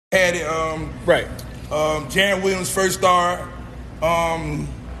had it. Right. Jaron Williams first start.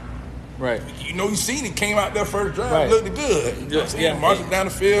 Right. You seen it, came out there first drive, Right. looked good. Marching down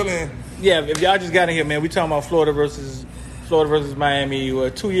the field and if y'all just got in here, man, we talking about Florida versus Miami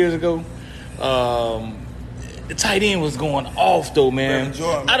 2 years ago. The tight end was going off though, man.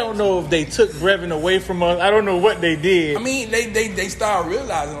 Jordan, I don't know if they took Brevin away from us. I don't know what they did. I mean, they started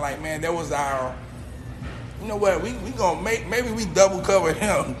realizing like, man, that was our. You know what? We gonna maybe we double cover him. You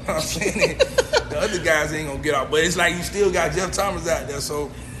know what I'm saying? The other guys ain't gonna get out, but it's like you still got Jeff Thomas out there.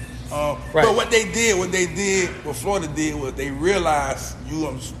 So, Right. but what Florida did was they realized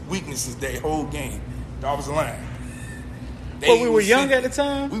UM's weaknesses that whole game. The offensive line. But we were young at the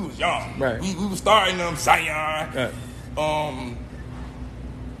time. We was young. Right. We were starting them Zion. Right.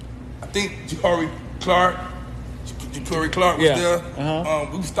 I think Ja'Cory Clark was there. Uh-huh.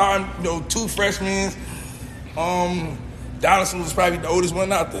 We were starting, two freshmen. Donaldson was probably the oldest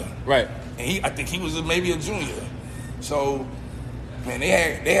one out there. Right. And I think he was maybe a junior. So, man, they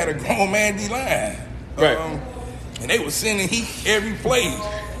had a grown man D-line. Right. And they were sending heat every play.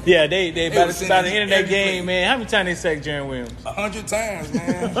 Yeah, they by the end of that game, play. man, how many times they sacked Jaron Williams? 100 times,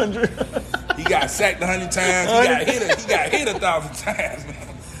 man. 100. He got sacked 100 times. He got hit 1,000 times,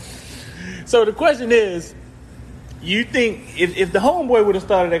 man. So the question is, you think if the homeboy would have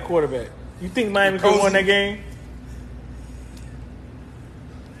started at quarterback, you think Miami could have won that game?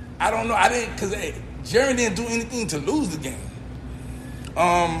 I don't know. I didn't, because Jaron didn't do anything to lose the game.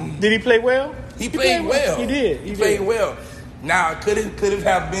 Did he play well? He played well. He did. He played well. Now, could it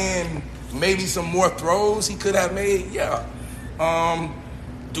have been maybe some more throws he could have made? Yeah.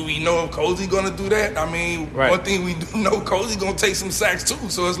 Do we know if Cozy going to do that? I mean, Right. One thing we do know, Cozy going to take some sacks too.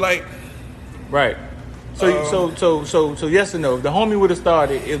 So it's like, Right. So yes or no? If the homie would have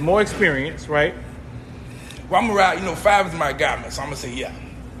started, is more experience, right? well, I'm going to ride, 5 is my guy, man. So I'm going to say, yeah.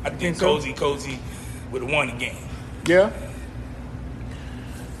 I think so? Cozy would have won the game. Yeah.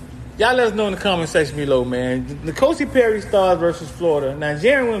 Y'all let us know in the comment section below, man. N'Kosi Perry stars versus Florida. Now,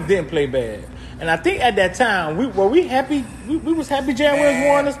 Jaron Williams didn't play bad. And I think at that time, we happy? We was happy Jaron Williams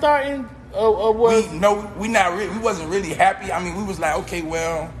won the starting? Or was... We wasn't really happy. I mean, we was like, okay,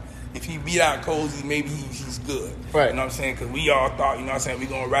 well, if he beat out Cozy, maybe he's good. Right. You know what I'm saying? Because we all thought, we're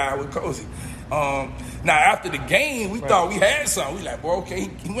going to ride with Cozy. Now, after the game, we thought we had something. We like, boy, okay,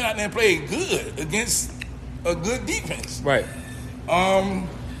 he went out there and played good against a good defense. Right.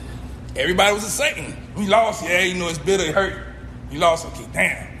 Everybody was exciting. We lost. Yeah, it's bitter. It hurt. We lost. Okay,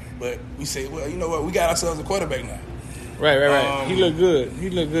 damn. But we say, well, you know what? We got ourselves a quarterback now. Right. He looked good.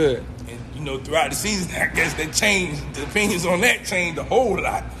 And, throughout the season, I guess that changed. The opinions on that changed a whole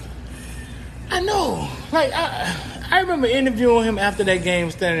lot. I know. Like, I remember interviewing him after that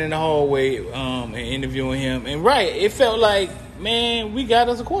game, standing in the hallway and interviewing him. And, it felt like, man, we got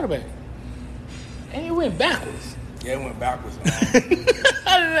us a quarterback. And it went backwards. Yeah, it went backwards.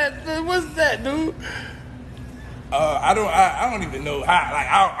 What's that, dude? I don't even know how. Like,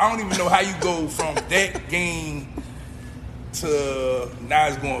 I don't even know how you go from that game to now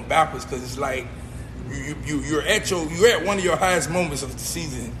it's going backwards, because it's like you're at one of your highest moments of the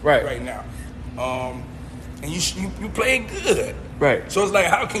season right now, and you playing good. Right. So it's like,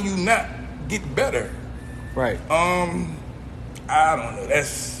 how can you not get better? Right. I don't know.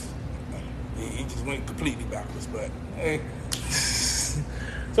 He just went completely backwards, but hey.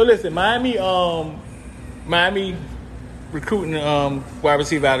 So listen, Miami recruiting wide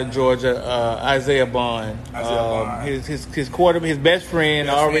receiver out of Georgia, Isaiah Bond. His quarterback, his best friend,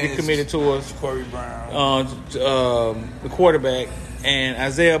 already committed to us. Corey Brown. The quarterback, and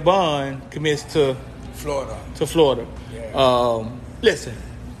Isaiah Bond commits to Florida. Yeah. Listen,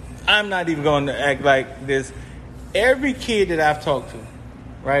 I'm not even going to act like this. Every kid that I've talked to,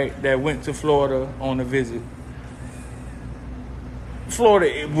 right, that went to Florida on a visit, Florida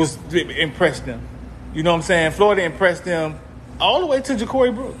impressed them. You know what I'm saying? Florida impressed them all the way to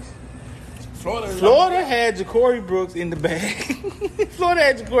Ja'Cory Brooks. Florida had Ja'Cory Brooks in the bag.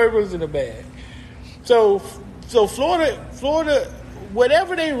 So Florida,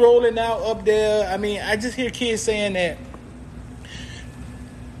 whatever they rolling out up there, I mean, I just hear kids saying that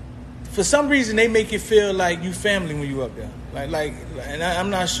for some reason they make you feel like you family when you up there. Like, and I'm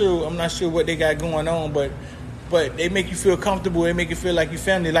not sure what they got going on, but they make you feel comfortable. They make you feel like you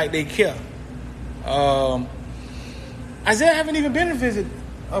family, like they care. Isaiah haven't even been to visit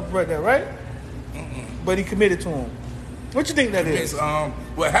up right there, right? Mm-mm. But he committed to him. What you think that is?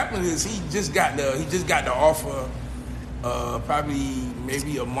 What happened is he just got the offer, probably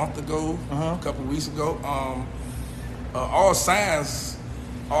maybe a month ago, a couple weeks ago. All signs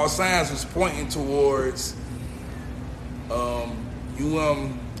was pointing towards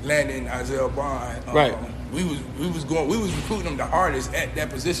landing Isaiah Bond. Right. We was recruiting him the hardest at that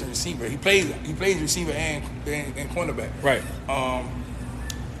position, receiver. He plays receiver and cornerback. Right.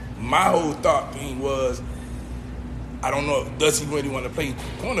 My whole thought thing was, I don't know, does he really want to play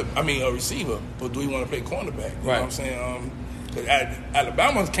a receiver, or do he want to play cornerback? You know what I'm saying? 'Cause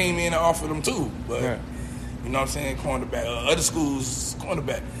Alabama came in and offered him too, but you know what I'm saying, cornerback. Other schools,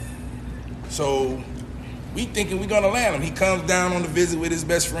 cornerback. So we thinking we're gonna land him. He comes down on the visit with his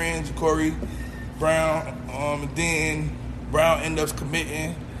best friend, Corey Brown, and then Brown ends up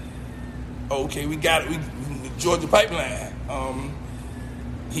committing. Okay, we got it. We Georgia Pipeline.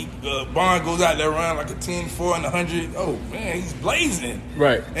 Bond goes out there running like a 10-4 and 100. Oh man, he's blazing.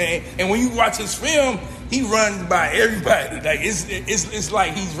 Right. And when you watch his film, he runs by everybody. Like it's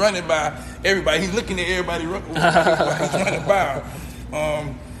like he's running by everybody. He's looking at everybody. He's running by.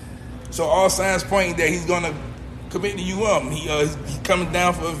 So all signs pointing that he's gonna commit to UM. He's coming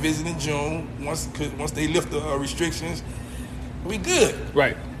down for a visit in June. Once they lift the restrictions, we good.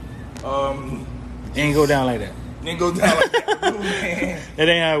 Right. Ain't go down like that. Ain't go down like that. Man. That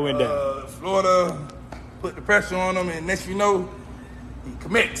ain't how it went down. Florida put the pressure on him, and next you know, he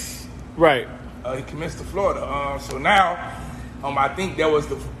commits. Right. He commits to Florida. So now, I think that was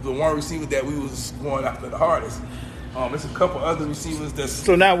the one receiver that we was going after the hardest. There's a couple other receivers that's.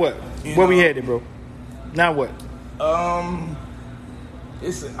 So now what? Where we headed, bro? Now what?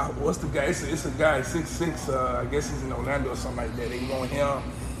 What's the guy? It's a guy 6'6". I guess he's in Orlando or something like that. They going him.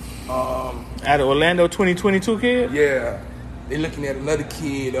 Out of Orlando, 2022 kid. Yeah, they looking at another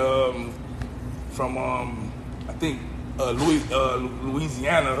kid from I think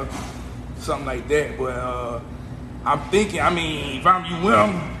Louisiana, something like that. But I'm thinking, if I'm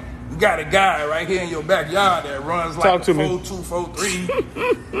UM, you got a guy right here in your backyard that runs like a 4.2,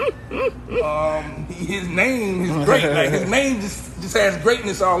 4.3. His name is great. Like his name just has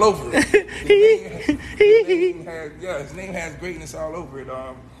greatness all over it. His name has greatness all over it.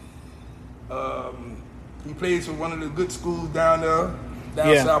 He plays for one of the good schools down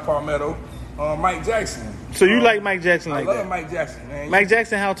South Palmetto. Mike Jackson. So you like Mike Jackson like that? I love Mike Jackson, man. Mike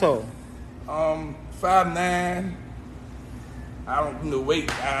Jackson, how tall? 5'9". I don't know weight.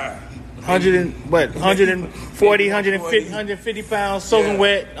 140, 150 pounds, soaking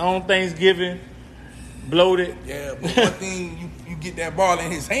wet on Thanksgiving, bloated. Yeah, but one thing, you get that ball in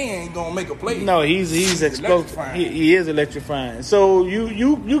his hand, he's gonna make a play. No, he's explosive. He is electrifying. So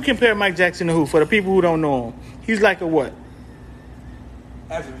you compare Mike Jackson to who? For the people who don't know him, he's like a what?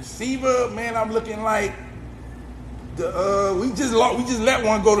 As a receiver, man, I'm looking like we just let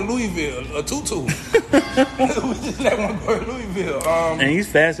one go to Louisville, a Tutu. We just let one go to Louisville. And he's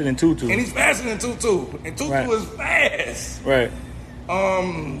faster than Tutu. And Tutu is fast. Right.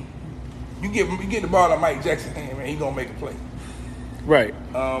 You get the ball in Mike Jackson's hand, man, he gonna make a play. Right.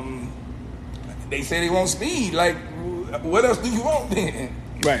 They say they want speed. Like, what else do you want then?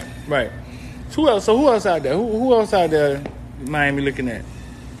 Right. So who else out there? Who else out there Miami looking at?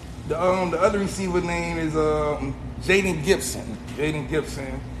 The other receiver name is Jaden Gibson.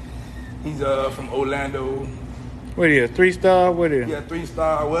 He's from Orlando. What are you, 3-star? What are you? Yeah,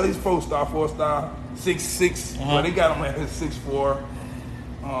 3-star. Well, he's 4-star, 4-star, 6'6". Well, they got him at his 6'4".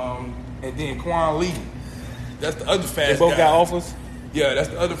 And then Quan Lee. That's the other fast guy. They both got offers? Yeah, that's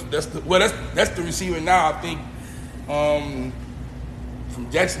the other. That's the receiver now. I think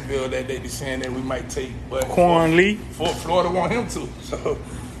from Jacksonville that they saying that we might take. But Quan Lee. Florida want him to. So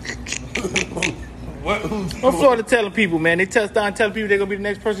what Florida telling people, man? They telling people they're gonna be the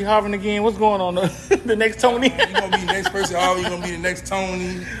next Percy Harvin again. What's going on? The next Tony? You're gonna be the next Percy Harvin. You're gonna be the next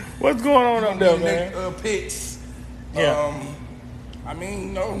Tony. What's going on up there, man? Next, Pitts. Yeah.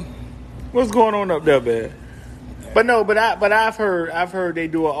 What's going on up there, man? But I've heard they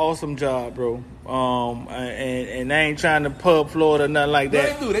do an awesome job, bro. And I ain't trying to pub Florida or nothing like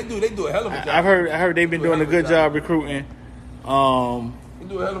that. No, they do a hell of a job. I heard they've been doing a good job recruiting. They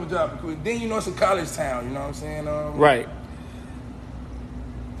do a hell of a job recruiting. Then it's a college town. You know what I'm saying? Right.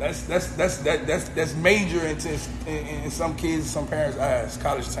 That's major in some kids, some parents' eyes.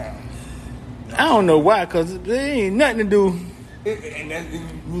 College town. I don't know why, cause there ain't nothing to do. Do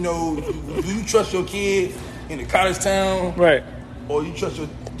you trust your kid in the college town, right? Or you trust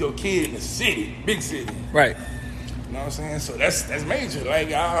your kid in the city, big city, right? You know what I'm saying? So that's major.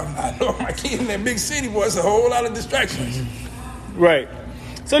 Like I know my kid in that big city, boy, it's a whole lot of distractions. Right.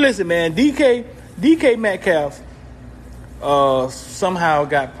 So listen, man, DK Metcalf somehow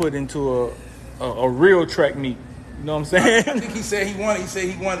got put into a real track meet. You know what I'm saying? I think he said he wanted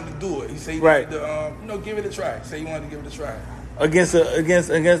to do it. He said he wanted to give it a try. He said he wanted to give it a try. Against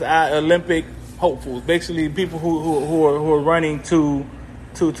our Olympic hopefuls, basically people who are running to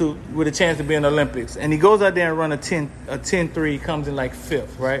to with a chance to be in the Olympics, and he goes out there and run a 10-3, comes in like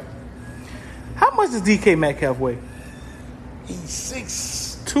 5th, right? How much does DK Metcalf weigh?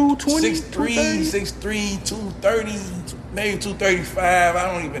 He's 220, 6'3", 230, maybe 235.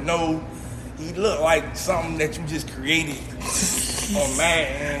 I don't even know. He looked like something that you just created on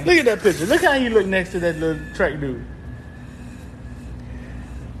Madden. Look at that picture. Look how he look next to that little track dude.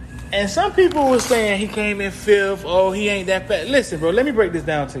 And some people were saying he came in 5th. Oh, he ain't that fast. Listen, bro, let me break this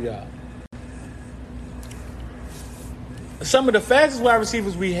down to y'all. Some of the fastest wide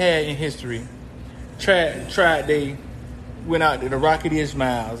receivers we had in history they went out there, the Rocket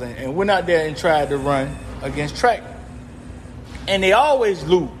Ismails, and went out there and tried to run against track. And they always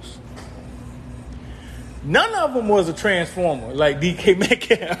lose. None of them was a transformer like DK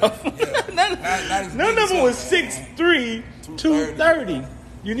Metcalf. Yeah. None of them was 6'3", 230.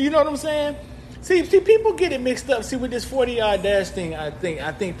 You know what I'm saying? See, people get it mixed up. See, with this 40-yard dash thing, I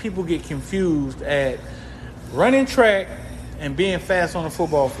think people get confused at running track and being fast on the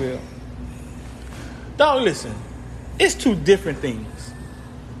football field. Dog, listen, it's two different things.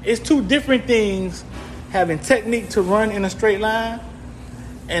 It's two different things having technique to run in a straight line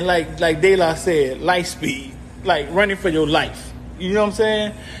and like De La said, light speed, like running for your life. You know what I'm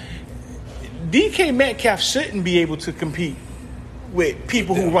saying? DK Metcalf shouldn't be able to compete with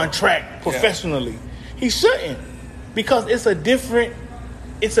people who run track professionally. He shouldn't, because it's a different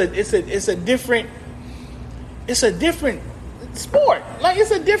sport. Like,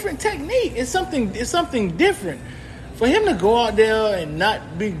 it's a different technique. It's something different. For him to go out there and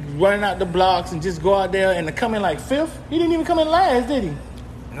not be running out the blocks and just go out there and to come in like 5th, he didn't even come in last, did he?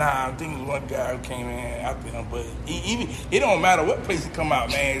 Nah, I think it was one guy who came in after him, but it don't matter what place he come out,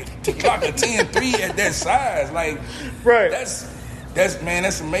 man. To clock a 10-3 at that size, like, right?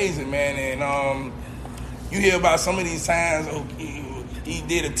 That's amazing, man. And you hear about some of these times. He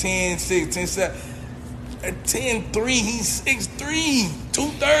did a 10-6, 10-7. At 10-3, he's 6'3",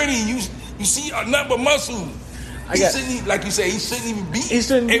 230. You see nothing but muscle. Like you say, he shouldn't even be able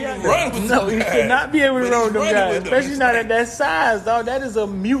to run with them guys. He should not be able to run with them guys, especially not at that size, dog. That is a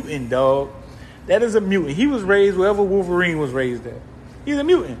mutant, dog. That is a mutant. He was raised wherever Wolverine was raised at. He's a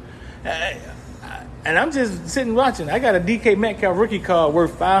mutant. And I'm just sitting watching. I got a DK Metcalf rookie card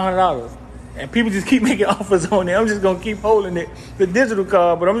worth $500. And people just keep making offers on it. I'm just going to keep holding it. The digital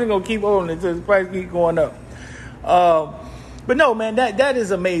card, but I'm just going to keep holding it until the price keeps going up. But no, man, that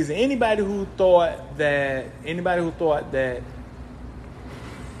is amazing. Anybody who talk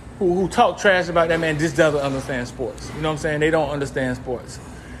trash about that man just doesn't understand sports. You know what I'm saying? They don't understand sports.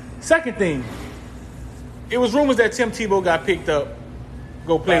 Second thing, it was rumors that Tim Tebow got picked up,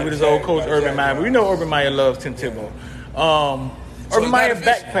 go play with his old coach Urban Meyer. But we know Urban Meyer loves Tim Tebow. Urban Meyer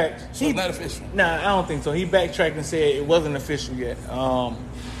backpacked. So it's not official? Nah, I don't think so. He backtracked and said it wasn't official yet.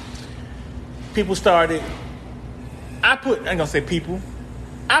 People started. I ain't gonna say people.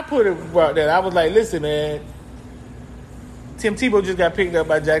 I put it about that. I was like, listen, man. Tim Tebow just got picked up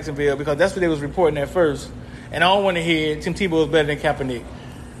by Jacksonville because that's what they was reporting at first. And I don't want to hear Tim Tebow is better than Kaepernick.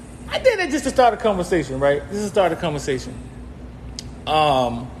 I did it just to start a conversation, right? This is to start a conversation.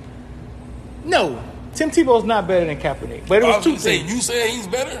 No, Tim Tebow's not better than Kaepernick. But it was two things. You said he's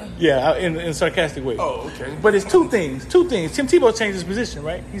better? Yeah, in a sarcastic way. Oh, okay. But it's two things. Tim Tebow changed his position,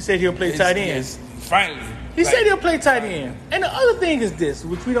 right? He said he'll play tight end. Finally. He said he'll play tight end. And the other thing is this,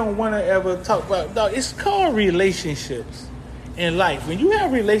 which we don't want to ever talk about. Dog, it's called relationships in life. When you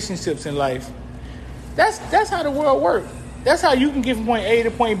have relationships in life, that's how the world works. That's how you can get from point A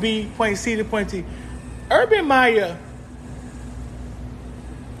to point B, point C to point T. Urban Meyer,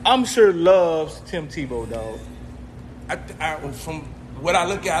 I'm sure, loves Tim Tebow, dog. From what I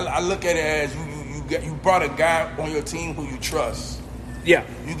look at it as you brought a guy on your team who you trust. Yeah.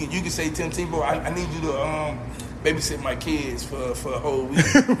 You can say, Tim Tebow, I need you to babysit my kids for a whole week.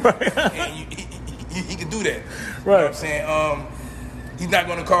 Right. And he can do that. Right. You know what I'm saying? He's not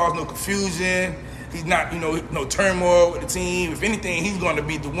going to cause no confusion. He's not, no turmoil with the team. If anything, he's going to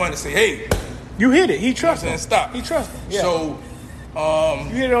be the one to say, hey. You hit it. He trusts him. Stop. He trusts him. Yeah. So,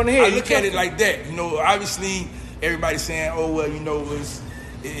 you hit it on the head. I look at it like that. Obviously, everybody's saying, oh, well,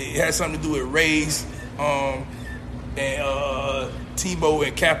 it has something to do with race. And Tebow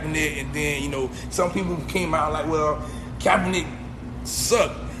and Kaepernick, and then some people came out like, well, Kaepernick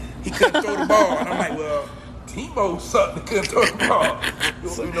sucked. He couldn't throw the ball, and I'm like, well, Tebow sucked. He couldn't throw the ball.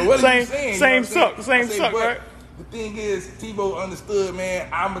 What are you saying? Same suck, right? The thing is, Tebow understood, man.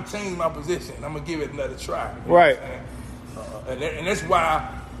 I'm gonna change my position. I'm gonna give it another try. Right. And that's why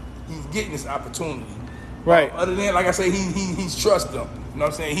he's getting this opportunity. Right. Other than, like I say, he's trust them. You know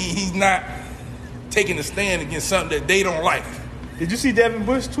what I'm saying? He's not taking a stand against something that they don't like. Did you see Devin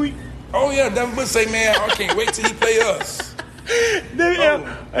Bush tweet? Oh yeah, Devin Bush say, man, I can't wait till he play us. Man,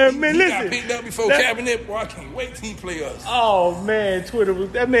 he listen. got picked up before Kaepernick. Boy, I can't wait till he play us. Oh man, Twitter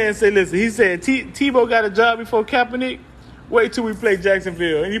was that man said, listen. He said Tebow got a job before Kaepernick. Wait till we play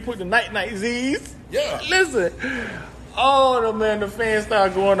Jacksonville, and he put the night Z's. Yeah. Listen. Oh, the fans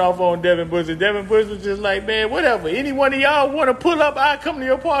started going off on Devin Bush. And Devin Bush was just like, man, whatever. Any one of y'all want to pull up, I'll come to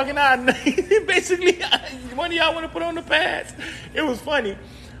your park and basically, one of y'all want to put on the pads. It was funny.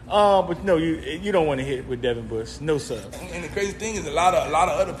 But no, you don't want to hit with Devin Bush. No, sir. And the crazy thing is a lot of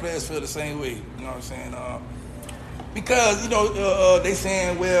other players feel the same way. You know what I'm saying? Because, they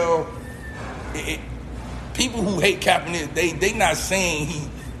saying, well, people who hate Kaepernick, they not saying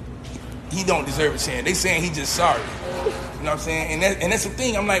he don't deserve a chance. They saying he just sorry. You know what I'm saying? And that's the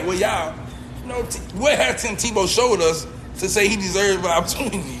thing. I'm like, well, y'all, what has Tim Tebow showed us to say he deserves an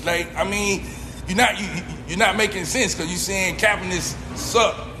opportunity? Like, I mean, you're not making sense because you're saying Kaepernick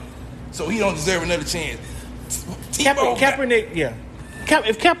suck, so he don't deserve another chance. Kaepernick, yeah.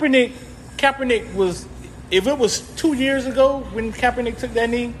 If Kaepernick was, if it was 2 years ago when Kaepernick took that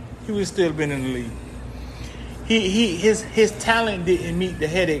knee, he would still been in the league. His talent didn't meet the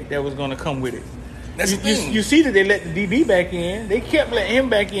headache that was going to come with it. That's the thing. You see that they let the DB back in. They kept letting him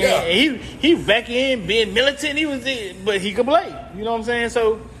back in. Yeah. And he back in being militant. But he could play. You know what I'm saying?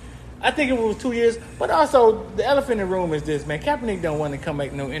 So I think it was 2 years. But also the elephant in the room is this, man. Kaepernick don't want to come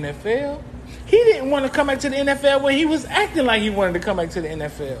back no NFL. He didn't want to come back to the NFL when he was acting like he wanted to come back to the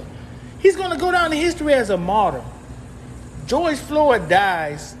NFL. He's going to go down in history as a martyr. George Floyd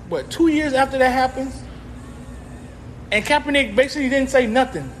dies, 2 years after that happens? And Kaepernick basically didn't say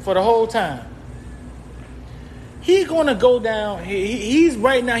nothing for the whole time. He's going to go down. He's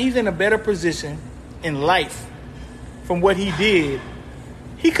right now, he's in a better position in life from what he did.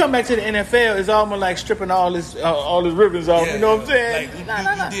 He come back to the NFL, it's almost like stripping all his ribbons off. Yeah, you know what I'm saying?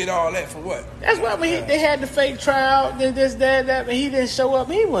 Like, you did all that for what? That's what I mean. They had the fake tryout, then this, that, and he didn't show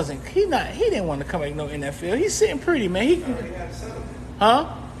up. He didn't want to come back no NFL. He's sitting pretty, man.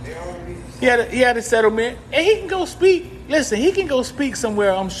 He had a settlement, and he can go speak. Listen, he can go speak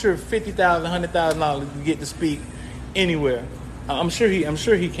somewhere. I'm sure $50,000, $100,000 to get to speak anywhere. I'm sure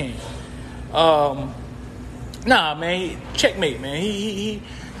he can. Nah, man, checkmate, man.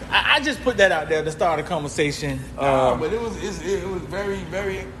 I just put that out there to start a conversation. But it was very,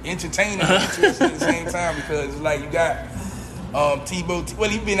 very entertaining and interesting at the same time because it's like you got Tebow.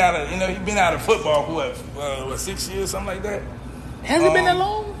 Well, he's been out of football for 6 years, something like that. Has it been that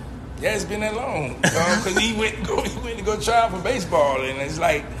long? Yeah, it's been that long. Because he went to go try out for baseball, and it's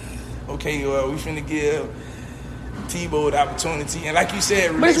like, okay, well, we finna give Tebow the opportunity, and like you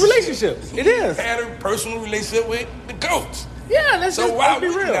said, but it's relationships. It is. He had a personal relationship with the coach. Yeah, let's why be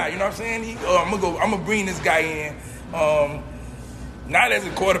would real. You not? You know what I'm saying? I'm gonna bring this guy in, not as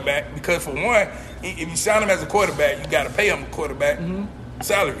a quarterback because for one, if you sign him as a quarterback, you got to pay him a quarterback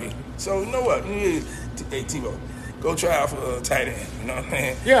salary. So you know what? Hey Tebow, go try out for a tight end. You know what I'm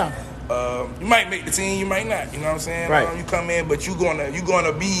saying? Yeah. You might make the team, you might not. You know what I'm saying? Right. You come in, but you're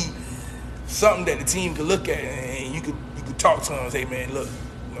gonna be something that the team can look at, and you could talk to him and say, man, look,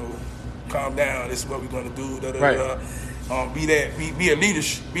 calm down. This is what we're gonna do. Right. Be a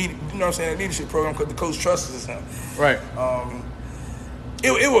leadership. You know what I'm saying? A leadership program because the coach trusts him. Right.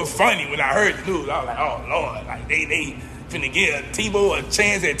 It was funny when I heard the news. I was like, oh Lord, like they finna give Tebow a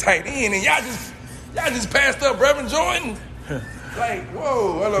chance at tight end, and y'all just passed up Reverend Jordan. Like,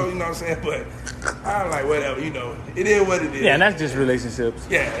 whoa, hello, you know what I'm saying? But I'm like, whatever, it is what it is. Yeah, and that's just relationships.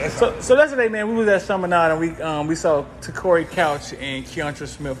 Yeah, that's so yesterday, man, we was at Summer Night and we saw Corey Couch and Keontra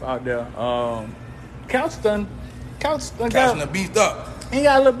Smith out there. Couch done beefed up. He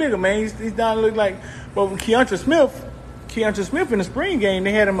got a little bigger, man. He's done look like. But with Keontra Smith in the spring game,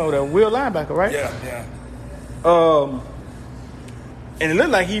 they had him with a wheel linebacker, right? Yeah. And it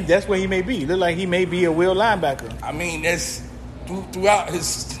looked like that's where he may be. It looked like he may be a wheel linebacker. I mean, that's throughout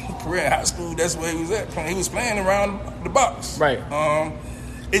his career in high school. That's where he was at. He was playing around the box. Right.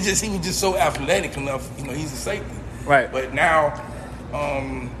 He was just so athletic enough. He's a safety. Right. But now,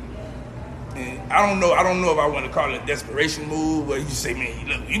 and I don't know if I want to call it a desperation move, but you say, man,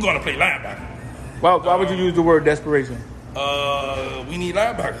 look, you're going to play linebacker. Why would you use the word desperation? We need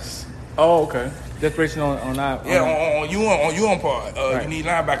linebackers. Oh, okay. Desperation on that. Yeah, on you on part. Right. You need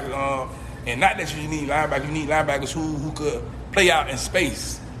linebackers. And not that you need linebackers. You need linebackers who could play out in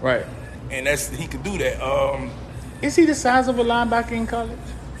space. Right. And he could do that. Is he the size of a linebacker in college?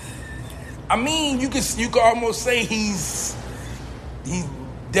 I mean, you could almost say he's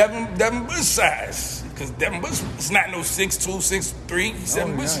Devin Bush size because Devin Bush is not no 6'2", 6'3".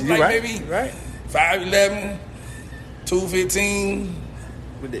 Devin Bush is like right. maybe right. 5'11", 215.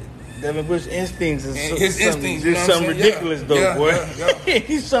 With it. Devin Bush instincts is His instincts, you know something what I'm saying? ridiculous, though, Yeah, boy. yeah.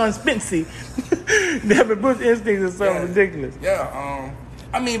 He's Sean Spency. Devin Bush instincts is something ridiculous. Yeah.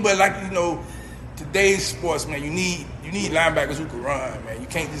 I mean, but like, you know, today's sports, man, you need linebackers who can run, man. You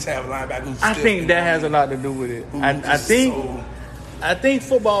can't just have a linebacker who's I stiff think and that run. has a lot to do with it. Who I just think so- I think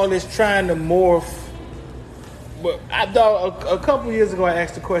football is trying to morph. But I thought a couple years ago I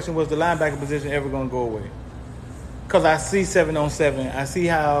asked the question: was the linebacker position ever going to go away? Because I see 7-on-7. I see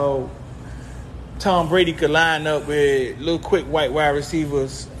how Tom Brady could line up with little quick white wide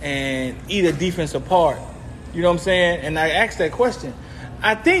receivers and eat a defense apart. You know what I'm saying? And I asked that question.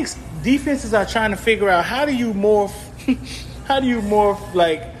 I think defenses are trying to figure out how do you morph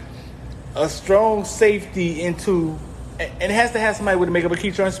like a strong safety into, and it has to have somebody with to make up a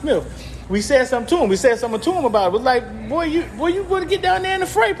Keyshawn Smith. We said something to him. We said something to him about it. It was like, boy, you want to get down there in the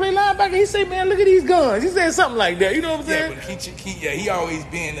fray, play linebacker. He said, man, look at these guns. He said something like that. You know what I'm saying? Yeah, but he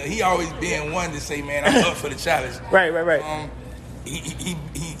always been one to say, man, I'm up for the challenge. Right.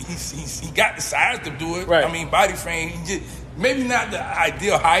 He got the size to do it. Right. I mean, body frame. He just maybe not the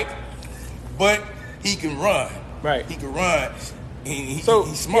ideal height, but he can run. Right. He can run. He's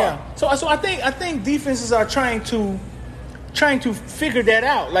smart. Yeah. So I think defenses are trying to figure that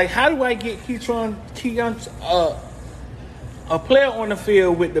out. Like, how do I get Keyshawn a player on the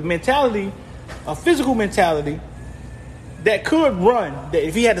field with the mentality, a physical mentality that could run, that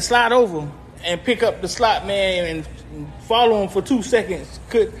if he had to slide over and pick up the slot man and follow him for 2 seconds,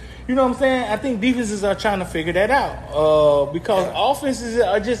 could, you know what I'm saying? I think defenses are trying to figure that out because offenses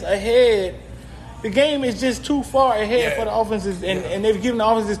are just ahead. The game is just too far ahead for the offenses, and they've given the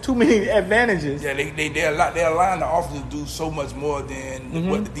offenses too many advantages. Yeah, they allow the offense to do so much more than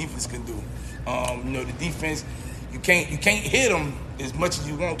what the defense can do. You know, the defense, you can't hit them as much as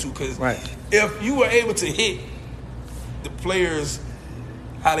you want to, because if you were able to hit the players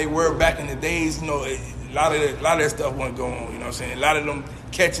how they were back in the days, you know, a lot of that stuff wouldn't go on. You know what I'm saying? A lot of them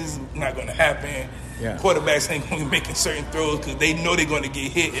catches not going to happen. Yeah. Quarterbacks ain't going to be making certain throws because they know they're going to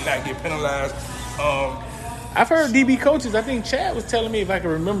get hit and not get penalized. I've heard DB coaches, I think Chad was telling me, if I can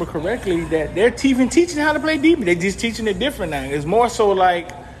remember correctly, that they're even teaching how to play DB. They're just teaching it different now. It's more so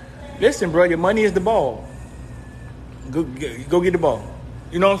like, listen, bro, your money is the ball. Go get the ball.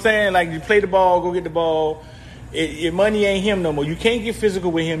 You know what I'm saying? Like, you play the ball, go get the ball. Your money ain't him no more. You can't get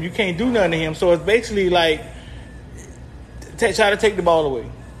physical with him. You can't do nothing to him. So it's basically like, try to take the ball away.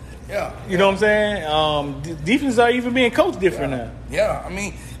 Yeah. You know what I'm saying? Defenses are even being coached different now. Yeah, I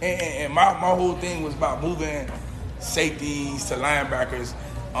mean, and my whole thing was about moving safeties to linebackers.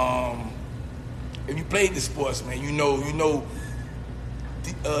 If you played the sports, man, you know,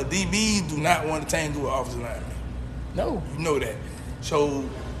 DBs do not want to tangle with offensive linemen. No. You know that. So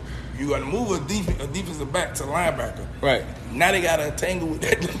you got to move a defensive back to linebacker. Right. Now they got to tangle with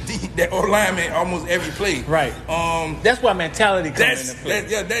that O-lineman almost every play. Right. That's why mentality comes into play.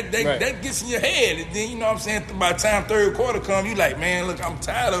 That gets in your head. And then, you know what I'm saying, by the time third quarter comes, you like, man, look, I'm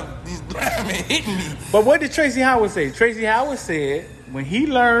tired of these linemen hitting me. But what did Tracy Howard say? Tracy Howard said when he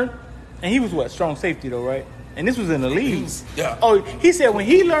learned, and he was strong safety though, right? And this was in the league. He said when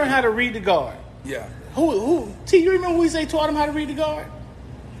he learned how to read the guard. Yeah. Who? T, you remember who he said taught him how to read the guard?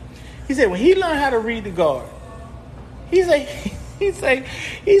 He said when he learned how to read the guard, he said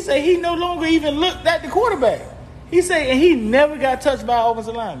he no longer even looked at the quarterback. He said, and he never got touched by an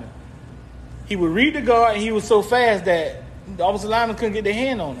offensive lineman. He would read the guard, and he was so fast that the offensive lineman couldn't get their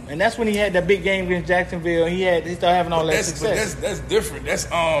hand on him. And that's when he had that big game against Jacksonville. He started having all that success. That's different. That's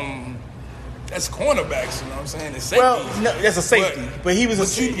cornerbacks. You know what I'm saying? The safety. Well, no, that's a safety, but he was a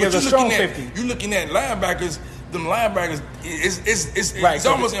strong safety. You're looking at linebackers. Them linebackers, it's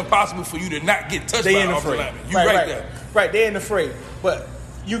almost impossible for you to not get touched by an offensive lineman. You right there. Right, they're in the fray. But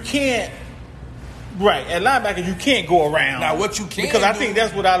you can't, at linebacker, you can't go around. Now, what you can because I think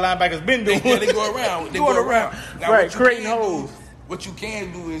that's what our linebackers been doing. They go around. They go around. Now, creating holes. What you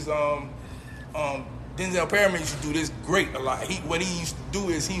can do is, Denzel Perryman used to do this great a lot. What he used to do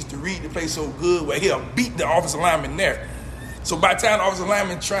is he used to read the play so good where he'll beat the offensive lineman there. So by the time the offensive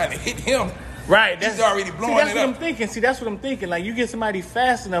lineman trying to hit him, he's already blowing it up. That's what I'm thinking. Like, you get somebody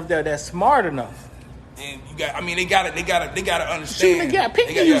fast enough there that's smart enough. And they gotta understand. Shooting the gap.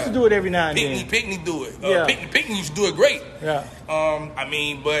 Pinckney used to do it every now and then. Pinckney do it. Pinckney used to do it great. Yeah.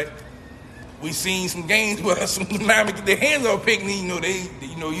 But we seen some games where some linemen get their hands on Pinckney.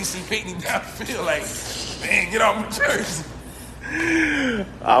 You see Pinckney down the field like, man, get off my jersey.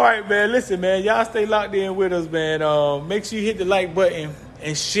 All right, man. Listen, man. Y'all stay locked in with us, man. Make sure you hit the like button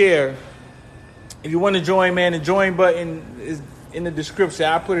and share. If you want to join, man, the join button is in the description.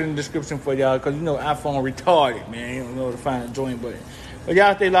 I put it in the description for y'all because you know iPhone retarded, man. You don't know how to find the join button. But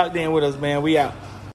y'all stay locked in with us, man. We out.